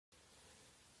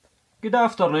Good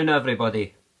afternoon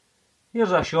everybody.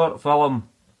 Here's a short film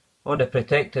on the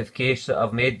protective case that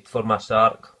I've made for my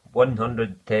Sark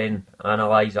 110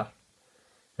 analyser,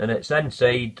 and it's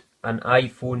inside an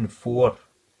iPhone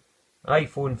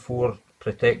 4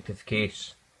 protective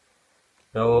case.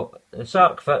 Now the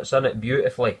Sark fits in it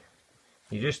beautifully.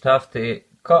 You just have to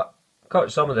cut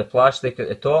some of the plastic at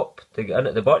the top to get in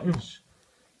at the buttons,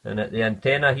 and at the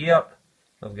antenna here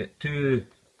I've got two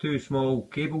small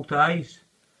cable ties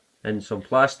and some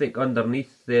plastic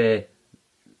underneath the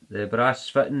brass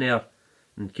fitting there,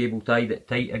 and cable tied it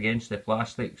tight against the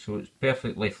plastic so it's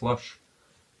perfectly flush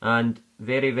and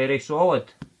very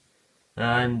solid.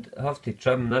 And I have to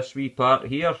trim this wee part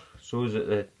here so that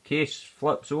the case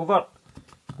flips over.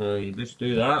 You just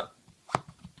do that.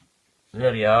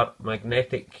 There you are,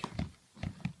 magnetic,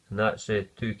 and that's the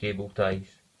two cable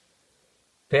ties.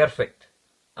 Perfect.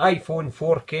 iPhone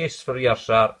 4 case for your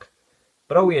Sark.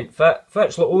 Brilliant fit,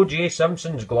 fits like O.J.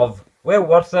 Simpson's glove. Well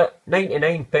worth it,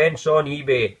 99 pence on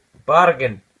eBay.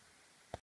 Bargain.